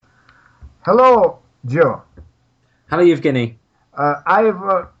Hello, Joe. Hello, Evgeny. Uh, I've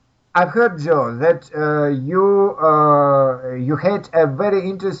uh, I've heard, Joe, that you had a very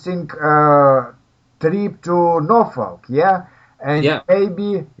interesting trip to Norfolk, yeah,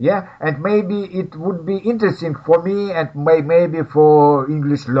 Yeah, and maybe it would be interesting for me and maybe for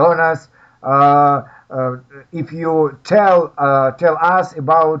English learners uh, uh, if you tell us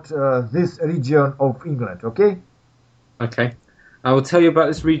about this region of England, okay? okay. I will tell you about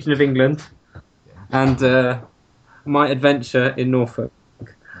this region of England and my adventure in Norfolk.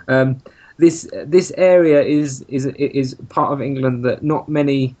 Um, this area is part of England that not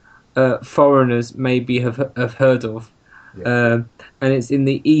many foreigners maybe have heard of, Yeah. um, and it's in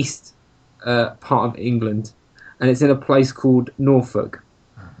the east part of England, and it's in a place called Norfolk,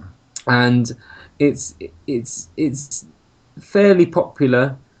 and it's it's fairly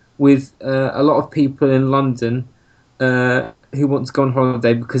popular with a lot of people in London who want to go on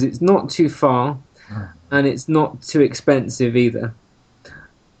holiday because it's not too far and it's not too expensive either.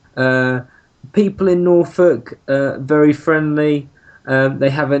 Uh, People in Norfolk very friendly. They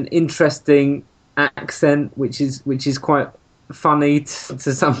have an interesting accent, which is quite funny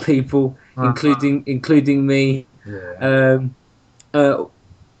to some people, including me. Yeah. Um, uh,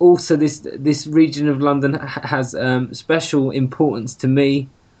 Also, this region of London has special importance to me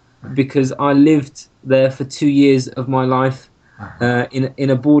because I lived there for 2 years of my life Uh-huh. in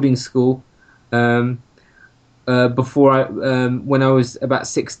a boarding school. Um, Before when I was about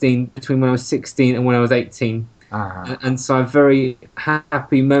 16, between when I was 16 and when I was 18, Uh-huh. and so I have very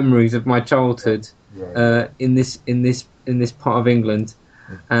happy memories of my childhood Yeah, yeah. in this part of England,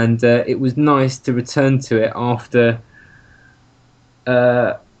 and it was nice to return to it after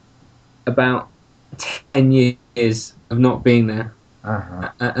uh, about 10 years of not being there. Uh-huh.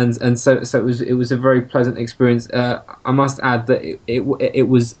 And so it was a very pleasant experience. I must add that it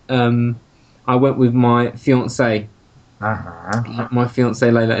was I went with my fiance, Uh-huh. my fiance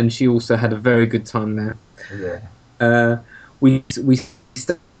Layla, and she also had a very good time there. Yeah. We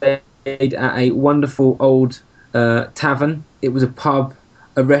stayed at a wonderful old tavern. It was a pub,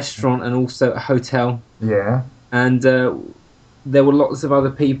 a restaurant, and also a hotel. Yeah. And there were lots of other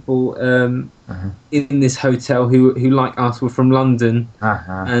people Uh-huh. in this hotel who like us, were from London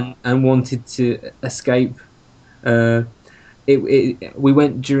Uh-huh. and wanted to escape. Uh, we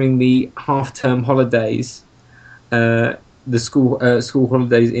went during the half term holidays, uh, the school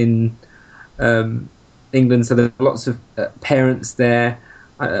holidays in um, England. So there were lots of parents there.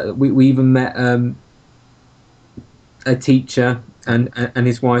 We even met a teacher and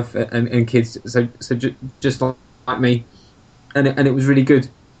his wife and kids. Just like me, and it was really good.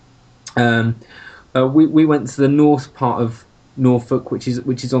 Um, we went to the north part of Norfolk, which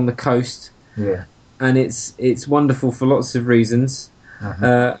is on the coast, Yeah. and it's wonderful for lots of reasons.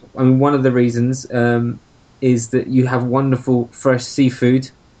 Uh-huh. I mean, one of the reasons is that you have wonderful fresh seafood.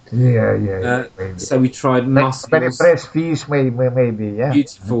 Yeah, yeah, yeah. Maybe. So we tried Very mussels, fresh fish, maybe, yeah.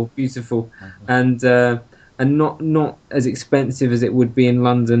 beautiful, beautiful, and not as expensive as it would be in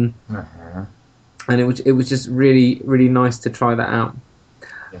London. Uh-huh. And it was just really really nice to try that out.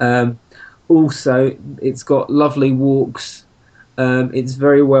 Yeah. Um, Also, it's got lovely walks. It's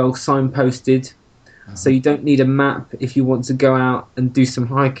very well signposted, so Uh-huh. you don't need a map if you want to go out and do some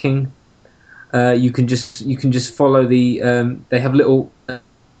hiking. You can just follow the. They have little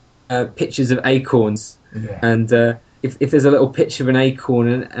pictures of acorns, Yeah. and if there's a little picture of an acorn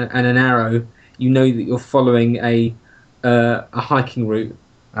and an arrow, you know that you're following a hiking route.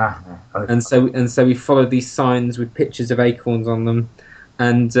 Uh-huh. Okay. And so we followed these signs with pictures of acorns on them,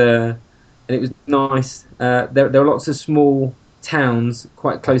 and it was nice. There are lots of small towns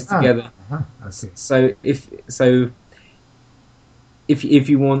quite close Uh-huh. together. Uh-huh. Okay. So if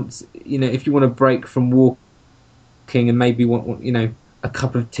you want, if you want a break from walking and maybe want a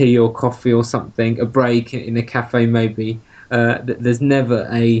cup of tea or coffee or something, a break in a cafe maybe. There's never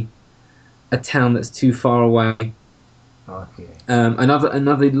a town that's too far away. Okay.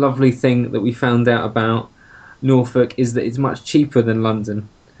 Another lovely thing that we found out about Norfolk is that it's much cheaper than London.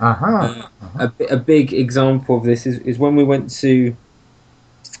 Uh-huh. Uh, Uh-huh. a big example of this is when we went to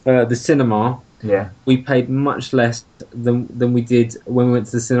the cinema. Yeah. We paid much less than we did when we went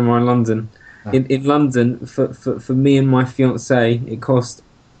to the cinema in London. Uh, In London, for me and my fiance, it cost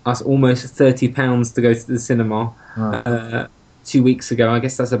us almost £30 to go to the cinema uh-huh. 2 weeks ago. I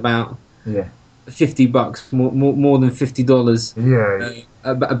guess that's about Yeah. $50, more than $50. Yeah.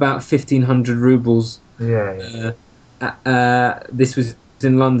 About 1,500 rubles. Yeah. Yeah. Uh, this was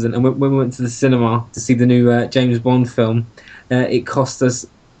in London, and when we went to the cinema to see the new James Bond film, it cost us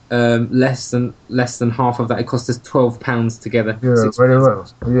less than half of that. It cost us £12 together. Yeah, very £6.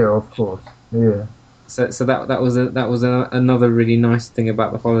 well. Yeah, of course. Yeah, So that was another really nice thing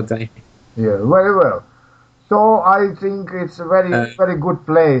about the holiday. yeah, very well. So I think it's a very Uh, very good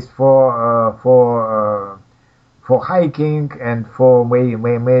place for hiking and for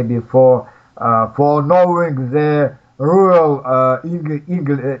maybe for knowing the rural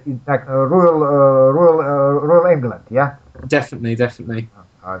rural England. Yeah. Definitely, definitely.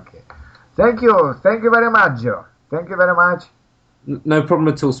 Okay. Thank you very much, Joe. Thank you very much. No problem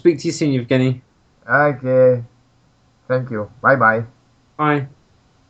at all. Speak to you soon, Evgeny. Okay. Thank you. Bye bye. Bye.